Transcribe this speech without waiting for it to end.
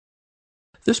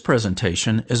This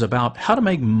presentation is about how to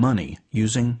make money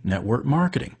using network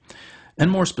marketing, and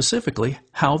more specifically,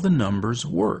 how the numbers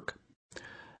work.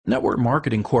 Network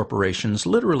marketing corporations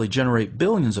literally generate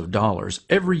billions of dollars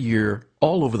every year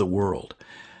all over the world.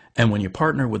 And when you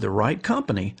partner with the right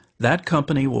company, that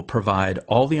company will provide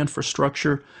all the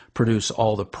infrastructure, produce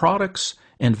all the products,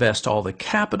 invest all the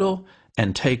capital,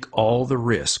 and take all the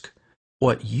risk.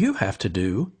 What you have to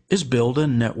do is build a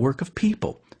network of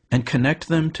people and connect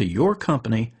them to your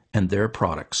company and their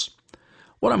products.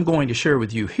 What I'm going to share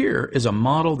with you here is a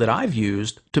model that I've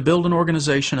used to build an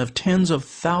organization of tens of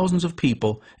thousands of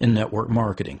people in network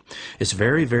marketing. It's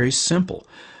very, very simple.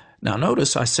 Now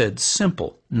notice I said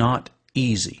simple, not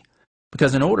easy,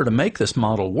 because in order to make this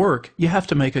model work, you have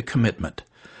to make a commitment.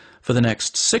 For the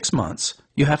next 6 months,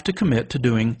 you have to commit to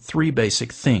doing 3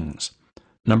 basic things.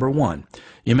 Number 1,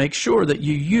 you make sure that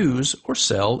you use or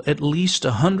sell at least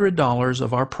 $100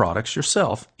 of our products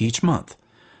yourself each month.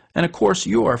 And of course,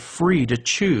 you are free to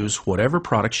choose whatever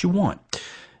products you want.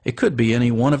 It could be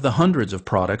any one of the hundreds of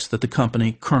products that the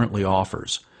company currently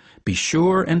offers. Be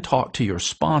sure and talk to your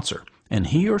sponsor, and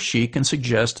he or she can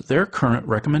suggest their current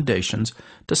recommendations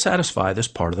to satisfy this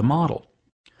part of the model.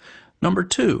 Number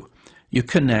 2, you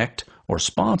connect or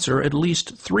sponsor at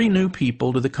least 3 new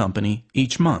people to the company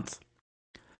each month.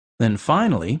 Then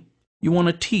finally, you want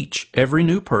to teach every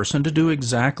new person to do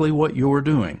exactly what you're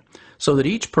doing, so that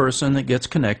each person that gets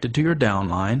connected to your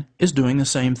downline is doing the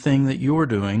same thing that you're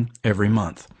doing every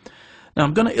month. Now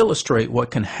I'm going to illustrate what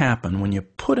can happen when you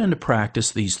put into practice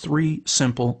these 3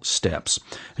 simple steps,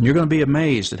 and you're going to be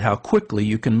amazed at how quickly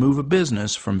you can move a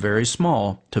business from very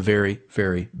small to very,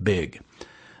 very big.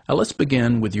 Now let's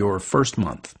begin with your first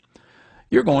month.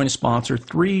 You're going to sponsor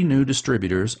 3 new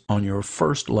distributors on your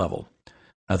first level.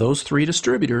 Now those 3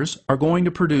 distributors are going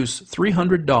to produce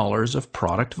 $300 of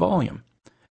product volume.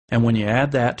 And when you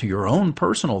add that to your own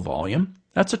personal volume,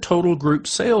 that's a total group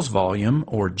sales volume,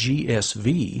 or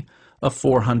GSV, of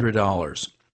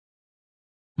 $400.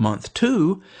 Month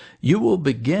 2, you will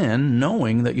begin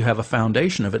knowing that you have a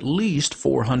foundation of at least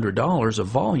 $400 of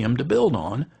volume to build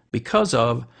on because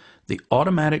of the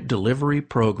automatic delivery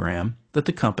program that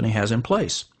the company has in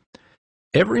place.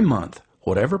 Every month,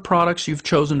 whatever products you've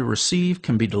chosen to receive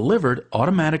can be delivered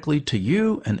automatically to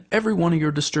you and every one of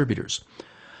your distributors.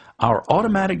 Our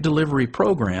automatic delivery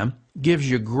program gives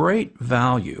you great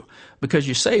value because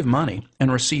you save money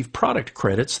and receive product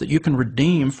credits that you can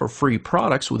redeem for free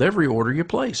products with every order you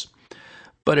place.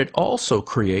 But it also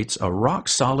creates a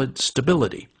rock-solid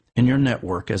stability in your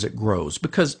network as it grows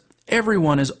because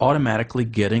everyone is automatically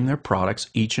getting their products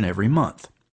each and every month.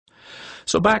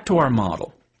 So back to our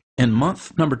model. In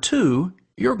month number 2,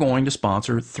 you're going to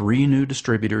sponsor 3 new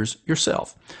distributors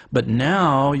yourself. But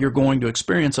now you're going to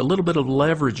experience a little bit of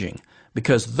leveraging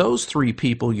because those 3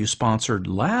 people you sponsored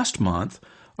last month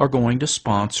are going to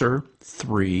sponsor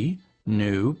 3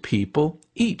 new people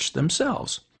each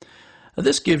themselves. Now,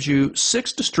 this gives you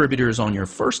 6 distributors on your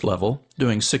first level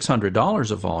doing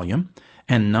 $600 of volume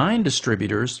and 9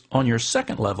 distributors on your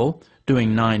second level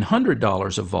doing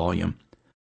 $900 of volume,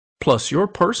 plus your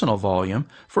personal volume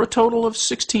for a total of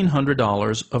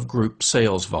 $1,600 of group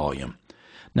sales volume.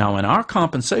 Now in our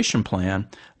compensation plan,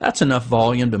 that's enough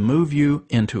volume to move you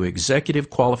into executive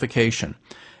qualification,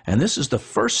 and this is the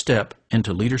first step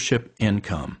into leadership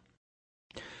income.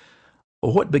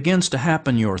 What begins to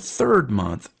happen your third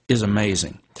month is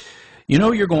amazing. You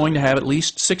know you're going to have at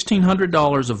least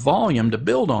 $1,600 of volume to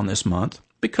build on this month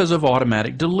because of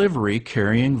automatic delivery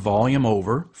carrying volume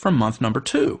over from month number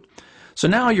 2. So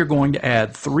now you're going to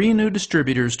add 3 new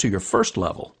distributors to your first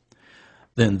level.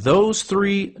 Then those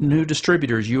 3 new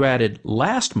distributors you added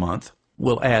last month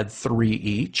will add 3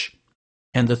 each,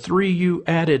 and the 3 you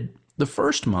added the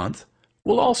first month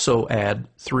will also add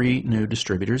 3 new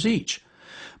distributors each.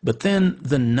 But then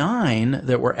the 9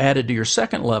 that were added to your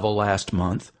second level last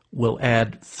month will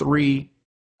add 3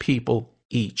 people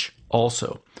each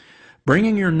also,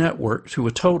 bringing your network to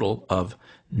a total of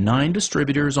 9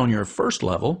 distributors on your first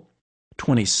level,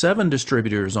 27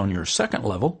 distributors on your second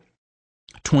level,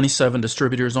 27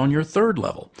 distributors on your third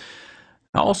level.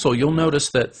 Also, you'll notice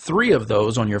that 3 of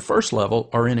those on your first level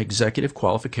are in executive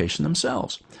qualification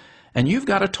themselves. And you've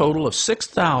got a total of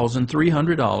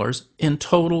 $6,300 in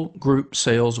total group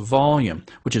sales volume,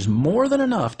 which is more than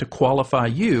enough to qualify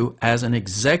you as an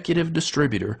executive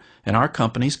distributor in our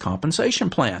company's compensation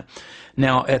plan.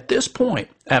 Now, at this point,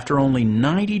 after only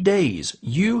 90 days,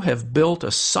 you have built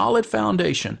a solid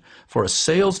foundation for a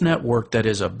sales network that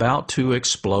is about to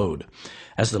explode,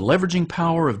 as the leveraging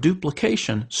power of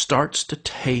duplication starts to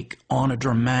take on a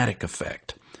dramatic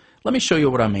effect. Let me show you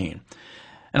what I mean.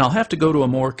 And I'll have to go to a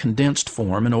more condensed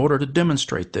form in order to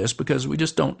demonstrate this because we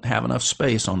just don't have enough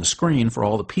space on the screen for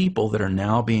all the people that are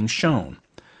now being shown.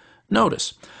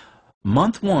 Notice,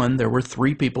 month 1 there were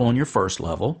 3 people on your first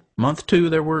level, month 2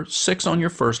 there were 6 on your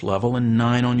first level and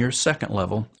 9 on your second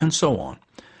level, and so on.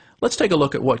 Let's take a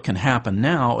look at what can happen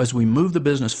now as we move the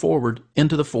business forward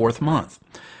into the 4th month.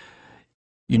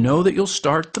 You know that you'll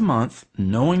start the month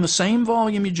knowing the same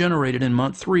volume you generated in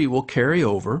month 3 will carry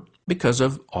over because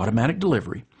of automatic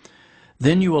delivery.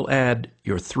 Then you will add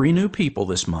your 3 new people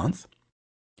this month.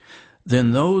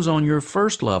 Then those on your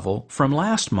first level from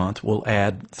last month will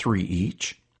add 3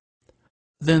 each.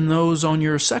 Then those on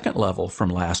your second level from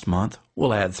last month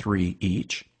will add 3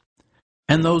 each.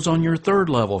 And those on your third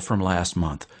level from last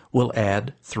month will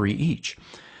add 3 each.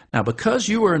 Now, because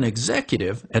you are an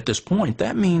executive at this point,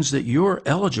 that means that you're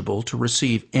eligible to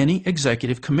receive any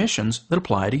executive commissions that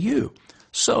apply to you.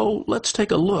 So let's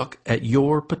take a look at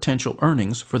your potential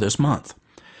earnings for this month.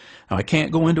 Now, I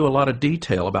can't go into a lot of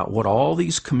detail about what all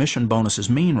these commission bonuses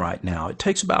mean right now. It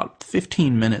takes about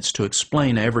 15 minutes to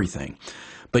explain everything.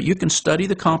 But you can study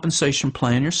the compensation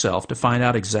plan yourself to find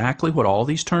out exactly what all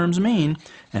these terms mean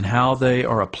and how they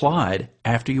are applied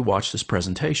after you watch this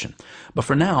presentation. But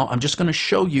for now, I'm just going to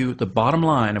show you the bottom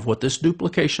line of what this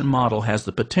duplication model has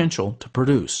the potential to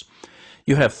produce.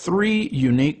 You have 3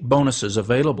 unique bonuses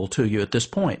available to you at this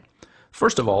point.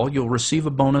 First of all, you'll receive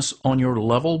a bonus on your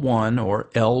Level 1 or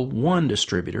L1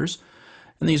 distributors,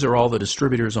 and these are all the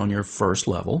distributors on your first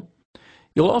level.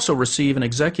 You'll also receive an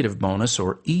executive bonus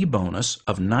or E-bonus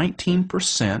of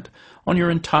 19% on your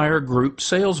entire group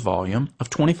sales volume of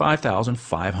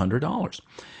 $25,500.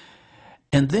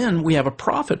 And then we have a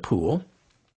profit pool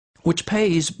which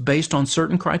pays based on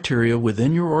certain criteria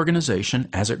within your organization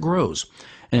as it grows.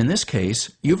 And in this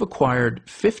case, you've acquired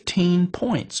 15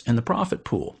 points in the profit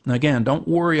pool. Now again, don't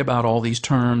worry about all these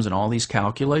terms and all these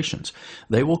calculations.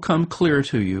 They will come clear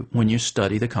to you when you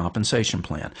study the compensation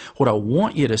plan. What I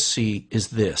want you to see is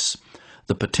this.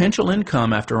 The potential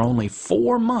income after only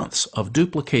 4 months of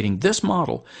duplicating this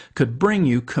model could bring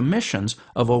you commissions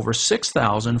of over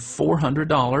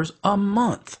 $6,400 a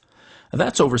month. Now,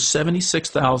 that's over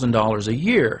 $76,000 a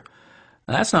year.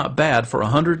 Now, that's not bad for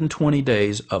 120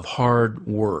 days of hard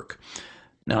work.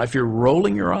 Now, if you're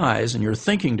rolling your eyes and you're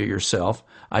thinking to yourself,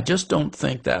 I just don't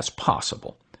think that's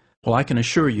possible. Well, I can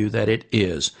assure you that it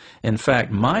is. In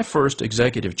fact, my first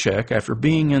executive check after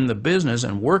being in the business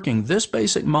and working this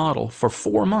basic model for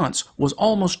 4 months was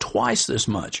almost twice this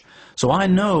much. So I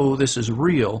know this is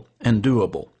real and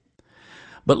doable.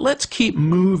 But let's keep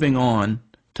moving on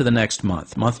to the next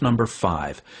month, month number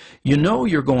 5. You know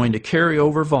you're going to carry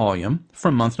over volume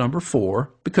from month number 4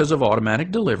 because of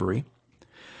automatic delivery.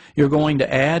 You're going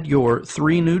to add your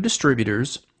 3 new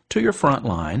distributors to your front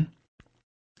line,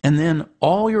 and then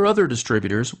all your other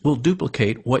distributors will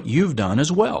duplicate what you've done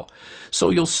as well. So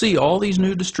you'll see all these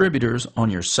new distributors on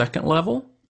your second level,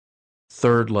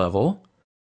 third level,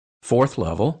 fourth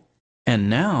level, and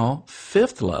now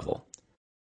 5th level.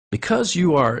 Because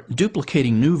you are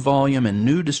duplicating new volume and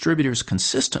new distributors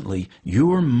consistently, you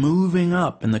are moving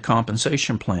up in the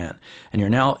compensation plan, and you're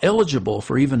now eligible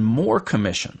for even more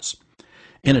commissions.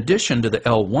 In addition to the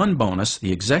L1 bonus,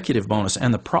 the executive bonus,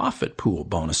 and the profit pool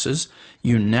bonuses,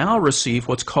 you now receive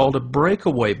what's called a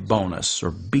breakaway bonus,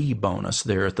 or B bonus,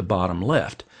 there at the bottom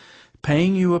left,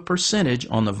 paying you a percentage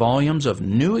on the volumes of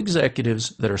new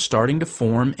executives that are starting to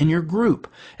form in your group.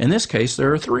 In this case,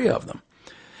 there are 3 of them.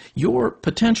 Your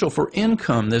potential for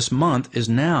income this month is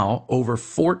now over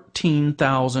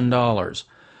 $14,000.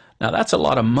 Now that's a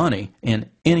lot of money in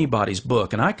anybody's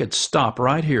book, and I could stop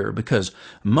right here because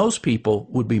most people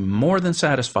would be more than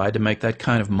satisfied to make that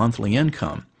kind of monthly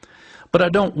income. But I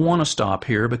don't want to stop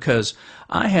here because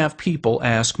I have people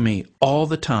ask me all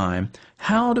the time,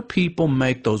 how do people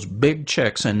make those big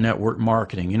checks in network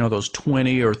marketing? You know, those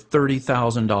 $20,000 or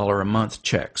 $30,000 a month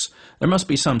checks. There must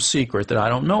be some secret that I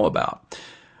don't know about.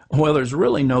 Well, there's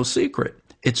really no secret.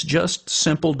 It's just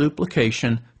simple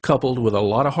duplication coupled with a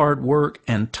lot of hard work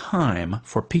and time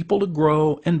for people to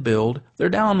grow and build their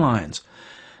downlines.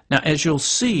 Now, as you'll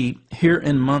see here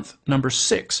in month number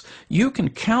 6, you can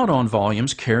count on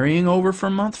volumes carrying over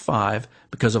from month 5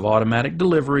 because of automatic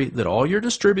delivery that all your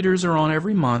distributors are on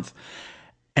every month.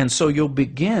 And so you'll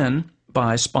begin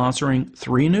by sponsoring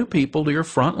 3 new people to your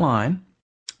front line.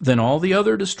 Then all the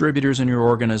other distributors in your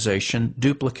organization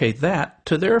duplicate that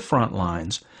to their front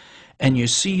lines. And you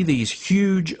see these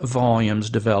huge volumes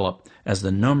develop as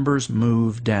the numbers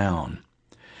move down.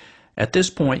 At this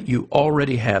point, you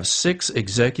already have 6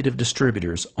 executive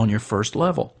distributors on your first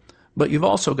level. But you've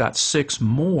also got 6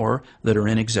 more that are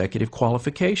in executive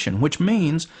qualification, which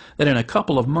means that in a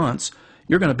couple of months,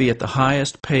 you're going to be at the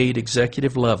highest paid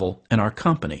executive level in our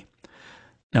company.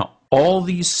 Now, all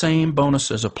these same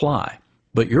bonuses apply,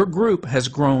 but your group has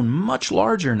grown much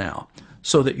larger now,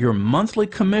 so that your monthly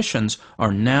commissions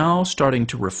are now starting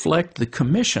to reflect the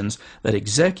commissions that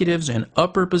executives in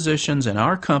upper positions in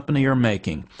our company are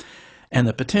making. And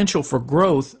the potential for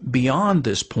growth beyond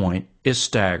this point is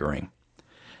staggering.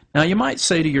 Now, you might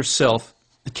say to yourself,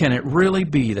 can it really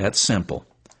be that simple?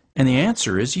 And the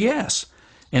answer is yes.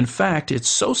 In fact, it's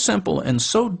so simple and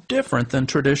so different than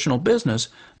traditional business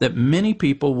that many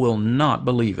people will not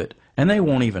believe it, and they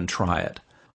won't even try it.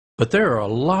 But there are a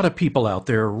lot of people out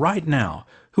there right now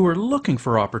who are looking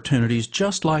for opportunities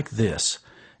just like this,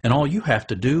 and all you have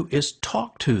to do is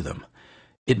talk to them.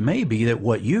 It may be that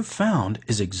what you've found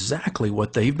is exactly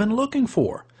what they've been looking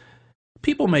for.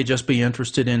 People may just be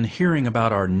interested in hearing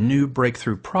about our new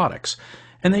breakthrough products,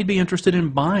 and they'd be interested in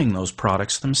buying those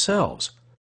products themselves.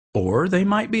 Or they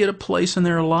might be at a place in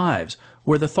their lives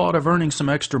where the thought of earning some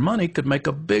extra money could make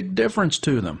a big difference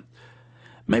to them.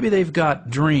 Maybe they've got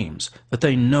dreams that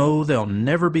they know they'll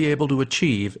never be able to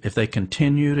achieve if they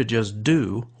continue to just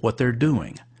do what they're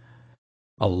doing.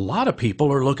 A lot of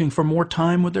people are looking for more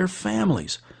time with their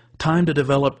families, time to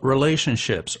develop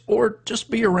relationships, or just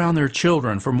be around their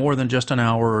children for more than just an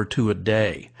hour or two a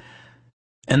day.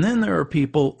 And then there are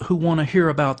people who want to hear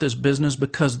about this business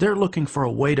because they're looking for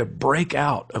a way to break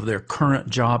out of their current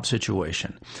job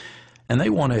situation. And they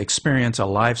want to experience a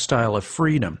lifestyle of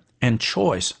freedom and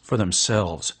choice for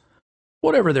themselves.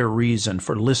 Whatever their reason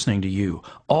for listening to you,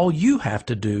 all you have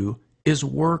to do is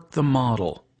work the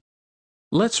model.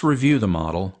 Let's review the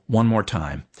model one more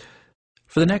time.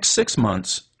 For the next 6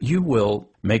 months, you will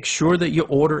make sure that you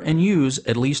order and use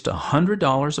at least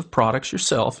 $100 of products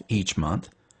yourself each month,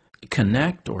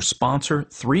 connect or sponsor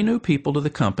 3 new people to the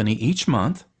company each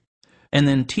month, and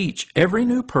then teach every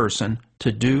new person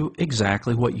to do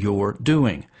exactly what you're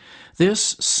doing.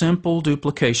 This simple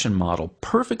duplication model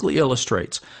perfectly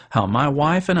illustrates how my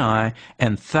wife and I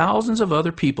and thousands of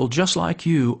other people just like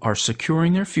you are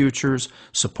securing their futures,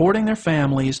 supporting their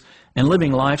families, and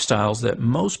living lifestyles that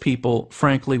most people,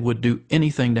 frankly, would do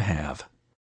anything to have.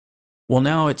 Well,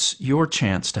 now it's your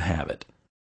chance to have it.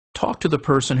 Talk to the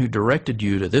person who directed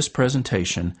you to this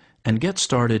presentation and get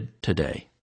started today.